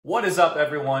What is up,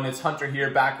 everyone? It's Hunter here,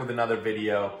 back with another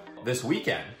video. This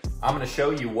weekend, I'm gonna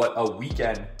show you what a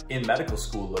weekend in medical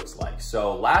school looks like.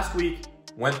 So last week,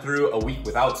 went through a week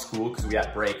without school because we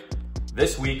had break.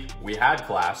 This week, we had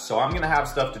class, so I'm gonna have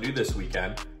stuff to do this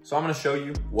weekend. So I'm gonna show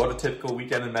you what a typical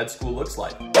weekend in med school looks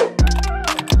like.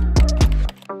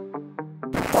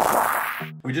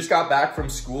 We just got back from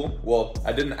school. Well,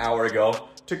 I did an hour ago.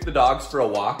 Took the dogs for a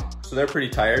walk, so they're pretty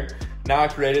tired. Now I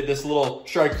created this little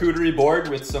charcuterie board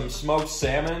with some smoked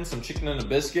salmon, some chicken and a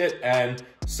biscuit, and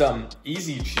some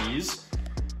easy cheese.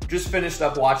 Just finished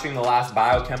up watching the last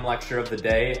biochem lecture of the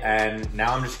day, and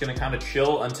now I'm just gonna kind of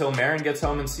chill until Marin gets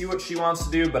home and see what she wants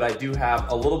to do, but I do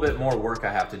have a little bit more work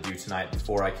I have to do tonight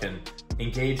before I can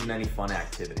engage in any fun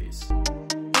activities.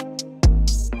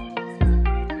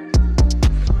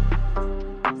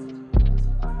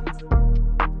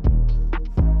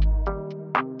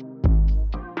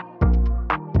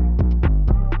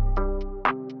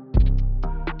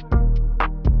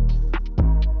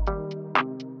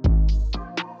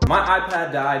 My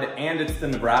iPad died and it's the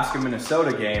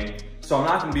Nebraska-Minnesota game, so I'm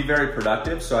not gonna be very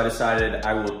productive, so I decided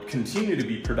I will continue to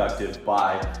be productive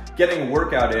by getting a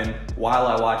workout in while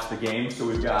I watch the game. So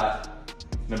we've got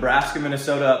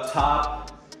Nebraska-Minnesota up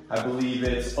top. I believe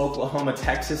it's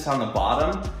Oklahoma-Texas on the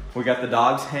bottom. We got the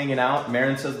dogs hanging out.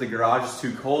 Marin says the garage is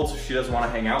too cold, so she doesn't wanna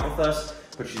hang out with us,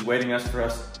 but she's waiting for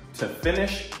us to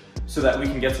finish so that we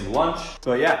can get some lunch.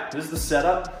 But yeah, this is the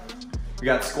setup. We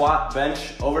got squat,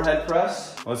 bench, overhead press.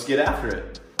 Let's get after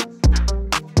it.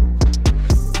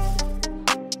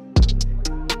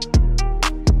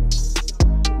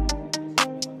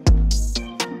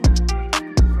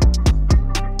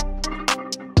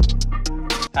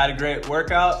 Had a great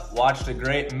workout, watched a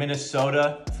great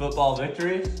Minnesota football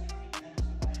victory.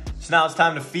 So now it's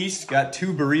time to feast. Got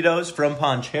 2 burritos from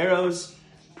Poncheros,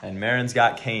 and Marin's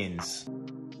got Canes.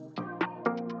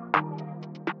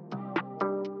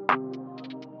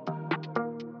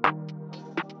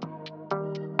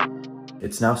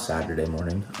 It's now Saturday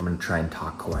morning. I'm gonna try and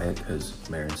talk quiet because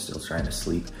Marin's still trying to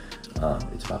sleep.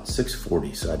 It's about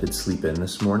 6:40, so I did sleep in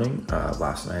this morning.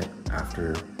 Last night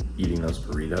after eating those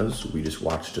burritos, we just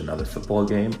watched another football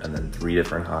game and then 3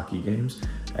 different hockey games.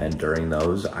 And during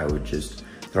those, I would just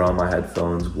throw on my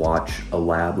headphones, watch a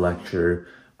lab lecture,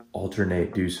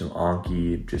 alternate, do some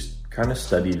Anki, just kind of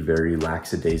studied very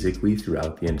lackadaisically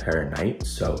throughout the entire night.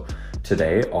 So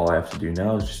today, all I have to do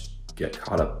now is just get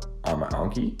caught up on my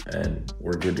Anki and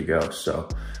we're good to go. So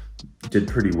did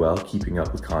pretty well keeping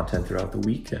up with content throughout the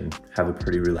week and have a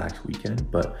pretty relaxed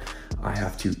weekend, but I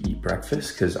have to eat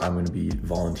breakfast because I'm going to be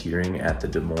volunteering at the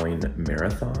Des Moines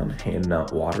Marathon, handing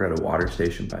out water at a water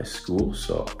station by school.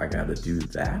 So I got to do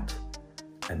that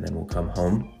and then we'll come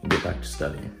home and get back to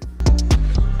studying.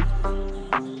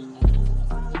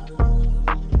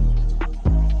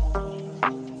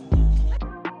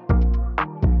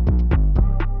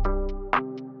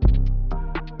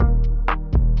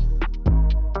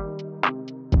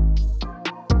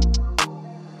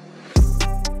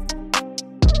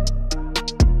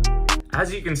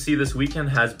 As you can see, this weekend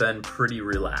has been pretty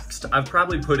relaxed. I've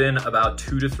probably put in about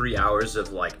 2 to 3 hours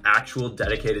of like actual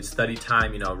dedicated study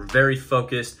time, very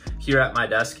focused here at my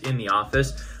desk in the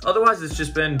office. Otherwise, it's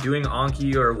just been doing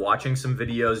Anki or watching some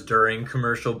videos during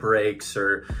commercial breaks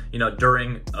or,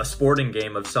 during a sporting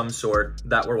game of some sort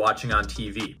that we're watching on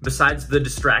TV. Besides the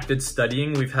distracted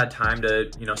studying, we've had time to,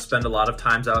 spend a lot of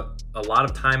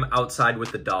time outside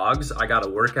with the dogs. I got a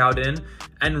workout in,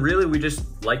 and really we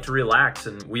just like to relax,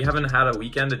 and we haven't had a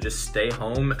weekend to just stay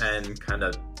home and kind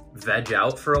of veg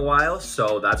out for a while,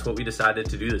 so that's what we decided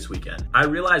to do this weekend. I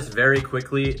realized very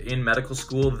quickly in medical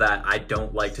school that I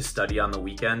don't like to study on the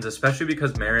weekends, especially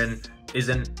because Marin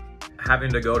isn't having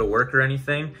to go to work or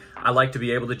anything. I like to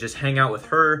be able to just hang out with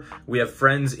her. We have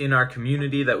friends in our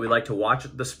community that we like to watch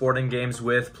the sporting games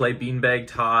with, play beanbag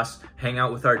toss, hang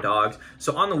out with our dogs.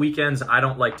 So on the weekends, I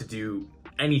don't like to do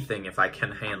anything if I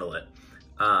can handle it.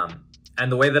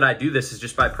 And the way that I do this is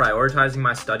just by prioritizing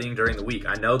my studying during the week.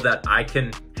 I know that I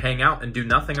can hang out and do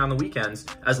nothing on the weekends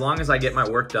as long as I get my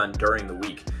work done during the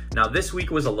week. Now, this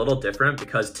week was a little different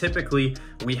because typically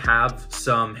we have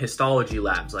some histology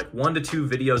labs, like 1 to 2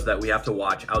 videos that we have to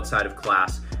watch outside of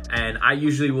class. And I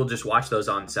usually will just watch those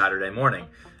on Saturday morning.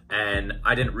 And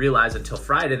I didn't realize until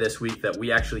Friday this week that we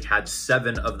actually had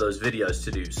 7 of those videos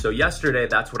to do. So yesterday,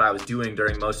 that's what I was doing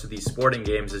during most of these sporting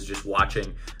games, is just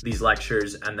watching these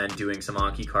lectures and then doing some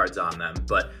Anki cards on them.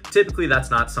 But typically that's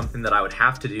not something that I would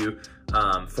have to do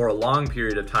for a long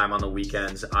period of time on the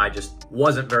weekends, I just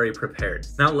wasn't very prepared.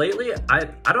 Now lately, I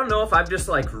don't know if I've just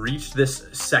like reached this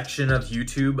section of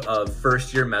YouTube of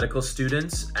first year medical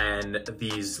students and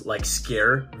these like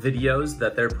scare videos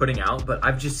that they're putting out, but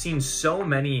I've just seen so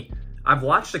many. I've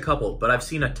watched a couple, but I've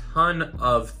seen a ton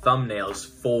of thumbnails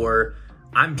for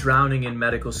I'm drowning in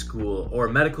medical school, or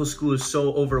medical school is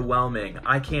so overwhelming,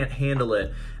 I can't handle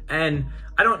it. And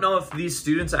I don't know if these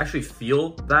students actually feel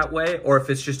that way or if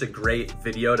it's just a great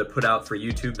video to put out for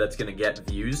YouTube that's gonna get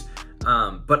views.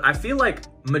 But I feel like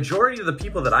majority of the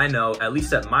people that I know, at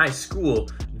least at my school,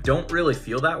 don't really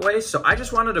feel that way. So I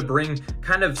just wanted to bring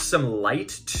kind of some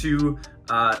light to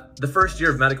the first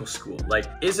year of medical school. Like,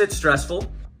 is it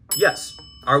stressful? Yes.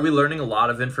 Are we learning a lot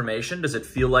of information? Does it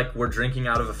feel like we're drinking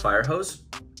out of a fire hose?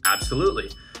 Absolutely.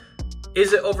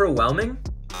 Is it overwhelming?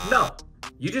 No.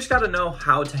 You just gotta know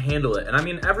how to handle it. And I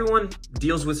mean, everyone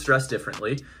deals with stress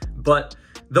differently, but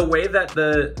the way that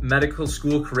the medical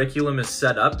school curriculum is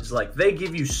set up is like, they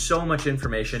give you so much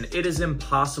information, it is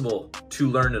impossible to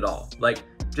learn it all. Like,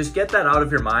 just get that out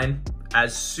of your mind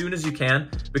as soon as you can,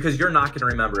 because you're not gonna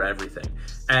remember everything.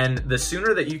 And the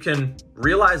sooner that you can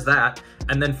realize that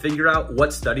and then figure out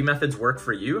what study methods work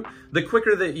for you, the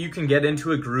quicker that you can get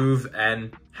into a groove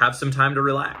and have some time to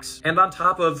relax. And on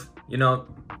top of, you know,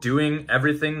 doing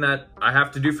everything that I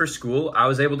have to do for school, I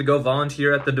was able to go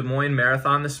volunteer at the Des Moines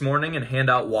Marathon this morning and hand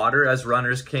out water as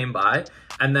runners came by.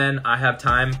 And then I have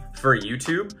time for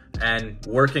YouTube and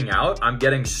working out. I'm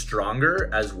getting stronger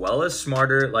as well as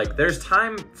smarter. Like, there's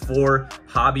time for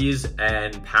hobbies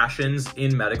and passions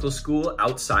in medical school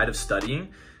outside of studying.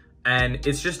 And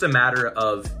it's just a matter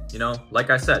of, you know, like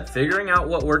I said, figuring out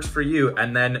what works for you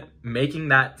and then making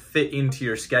that fit into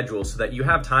your schedule so that you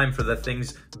have time for the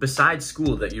things besides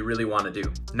school that you really want to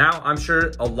do. Now, I'm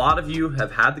sure a lot of you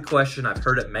have had the question. I've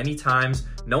heard it many times.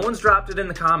 No one's dropped it in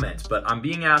the comments, but I'm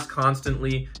being asked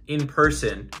constantly in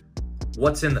person,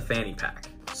 what's in the fanny pack?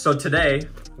 So today,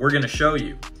 we're gonna show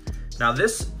you. Now,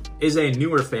 this is a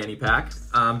newer fanny pack.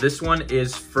 This one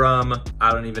is from,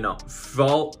 I don't even know,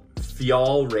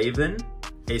 Fjallraven,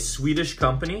 a Swedish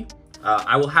company.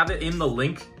 I will have it in the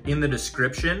link in the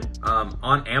description.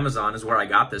 On Amazon is where I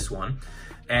got this one.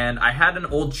 And I had an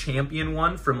old Champion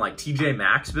one from like TJ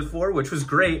Maxx before, which was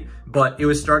great, but it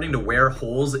was starting to wear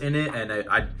holes in it and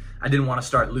I didn't want to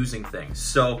start losing things.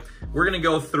 So we're gonna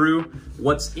go through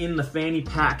what's in the fanny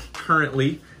pack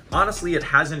currently. Honestly, it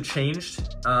hasn't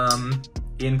changed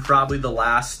in probably the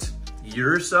last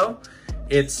year or so.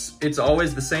 It's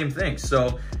always the same thing.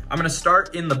 So I'm gonna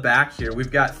start in the back here.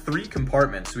 We've got 3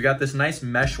 compartments. We got this nice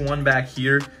mesh one back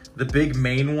here, the big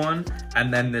main one,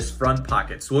 and then this front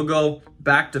pocket. So we'll go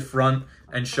back to front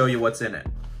and show you what's in it.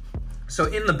 So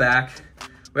in the back,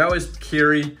 we always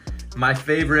carry my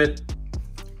favorite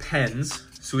pens.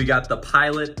 So we got the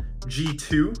Pilot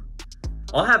G2.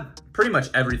 I'll have pretty much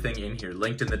everything in here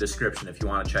linked in the description if you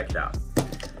wanna check it out.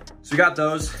 So we got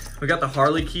those. We got the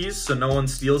Harley keys so no one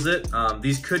steals it.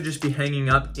 These could just be hanging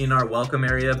up in our welcome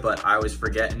area, but I always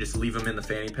forget and just leave them in the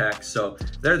fanny pack. So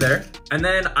they're there. And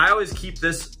then I always keep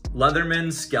this Leatherman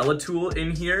Skeletool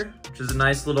in here, which is a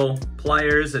nice little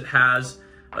pliers. It has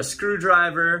a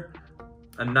screwdriver,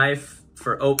 a knife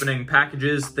for opening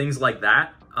packages, things like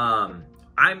that.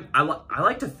 I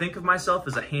like to think of myself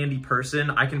as a handy person.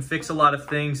 I can fix a lot of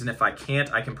things, and if I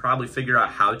can't, I can probably figure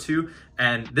out how to.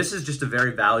 And this is just a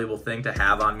very valuable thing to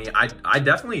have on me. I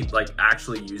definitely like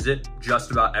actually use it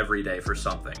just about every day for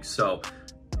something. So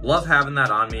love having that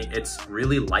on me. It's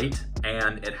really light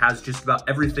and it has just about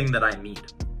everything that I need.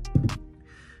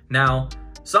 Now,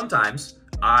 sometimes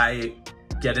I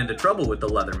get into trouble with the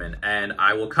Leatherman and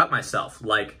I will cut myself,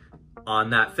 like on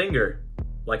that finger,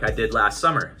 like I did last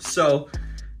summer. So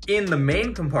in the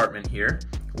main compartment here,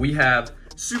 we have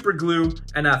super glue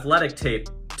and athletic tape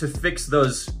to fix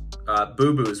those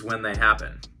boo-boos when they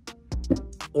happen.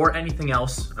 Or anything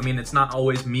else. I mean, it's not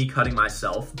always me cutting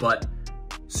myself, but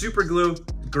super glue,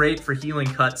 great for healing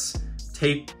cuts.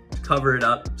 Tape to cover it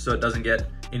up so it doesn't get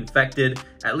infected,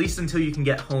 at least until you can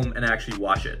get home and actually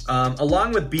wash it.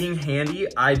 Along with being handy,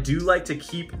 I do like to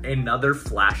keep another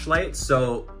flashlight.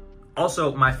 So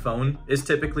also my phone is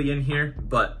typically in here,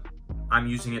 but I'm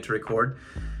using it to record.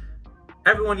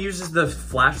 Everyone uses the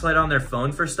flashlight on their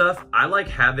phone for stuff. I like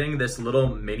having this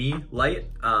little mini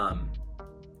light.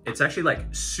 It's actually like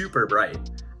super bright.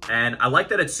 And I like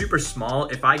that it's super small.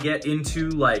 If I get into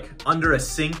like under a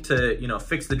sink to, you know,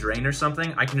 fix the drain or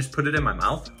something, I can just put it in my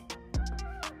mouth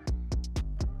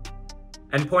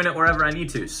and point it wherever I need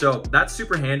to. So that's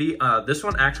super handy. This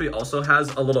one actually also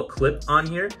has a little clip on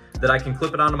here that I can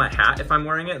clip it onto my hat if I'm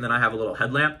wearing it, and then I have a little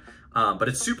headlamp. But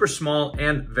it's super small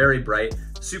and very bright.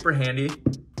 super handy.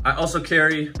 I also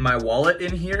carry my wallet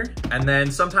in here, and then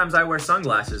sometimes I wear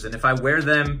sunglasses, and if I wear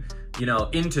them, you know,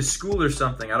 into school or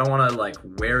something, I don't wanna like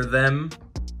wear them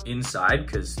inside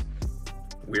because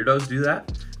weirdos do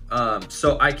that.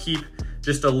 So I keep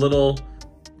just a little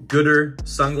Gooder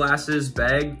sunglasses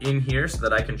bag in here so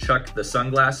that I can chuck the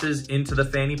sunglasses into the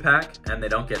fanny pack and they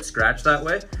don't get scratched that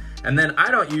way. And then I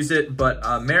don't use it, but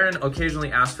Marin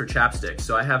occasionally asks for chapstick,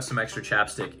 so I have some extra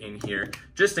chapstick in here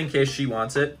just in case she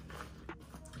wants it.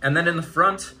 And then in the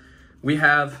front, we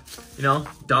have, you know,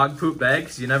 dog poop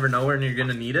bags. You never know when you're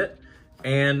gonna need it.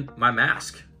 And my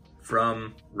mask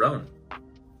from Roan.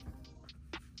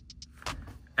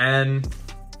 And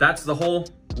that's the whole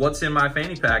what's in my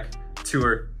fanny pack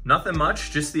tour. Nothing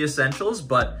much, just the essentials,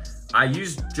 but I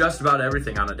use just about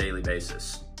everything on a daily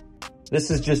basis. This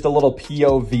is just a little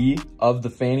POV of the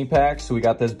fanny pack. So we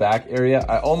got this back area.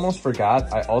 I almost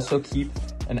forgot, I also keep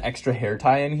an extra hair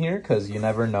tie in here because you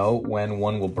never know when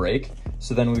one will break.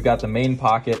 So then we've got the main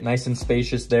pocket, nice and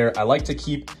spacious there. I like to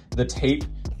keep the tape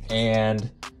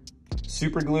and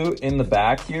super glue in the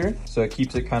back here, so it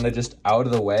keeps it kind of just out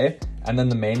of the way. And then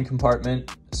the main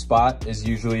compartment spot is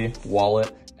usually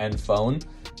wallet and phone.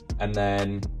 And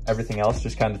then everything else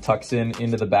just kind of tucks in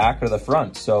into the back or the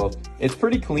front. So it's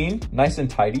pretty clean, nice and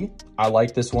tidy. I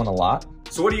like this one a lot.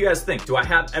 So what do you guys think? Do I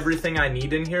have everything I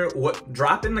need in here?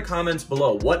 Drop in the comments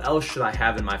below, what else should I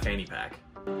have in my fanny pack?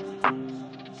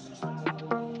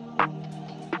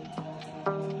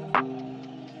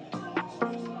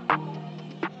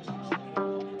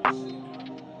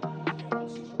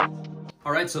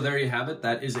 All right, so there you have it.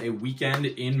 That is a weekend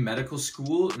in medical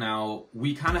school. Now,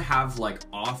 we kind of have like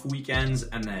off weekends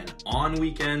and then on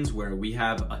weekends where we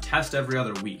have a test every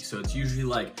other week. So it's usually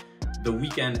like the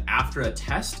weekend after a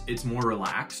test, it's more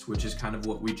relaxed, which is kind of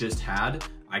what we just had.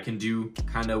 I can do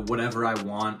kind of whatever I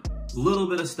want, a little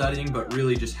bit of studying, but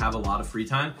really just have a lot of free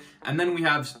time. And then we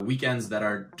have weekends that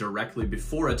are directly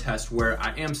before a test where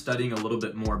I am studying a little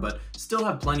bit more, but still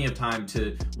have plenty of time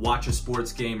to watch a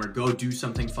sports game or go do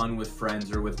something fun with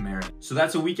friends or with Marin. So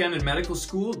that's a weekend in medical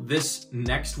school. This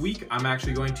next week, I'm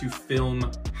actually going to film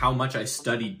how much I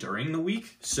study during the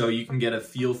week, so you can get a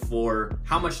feel for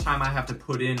how much time I have to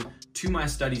put in to my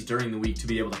studies during the week to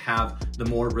be able to have the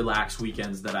more relaxed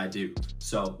weekends that I do.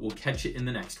 So we'll catch you in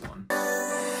the next one.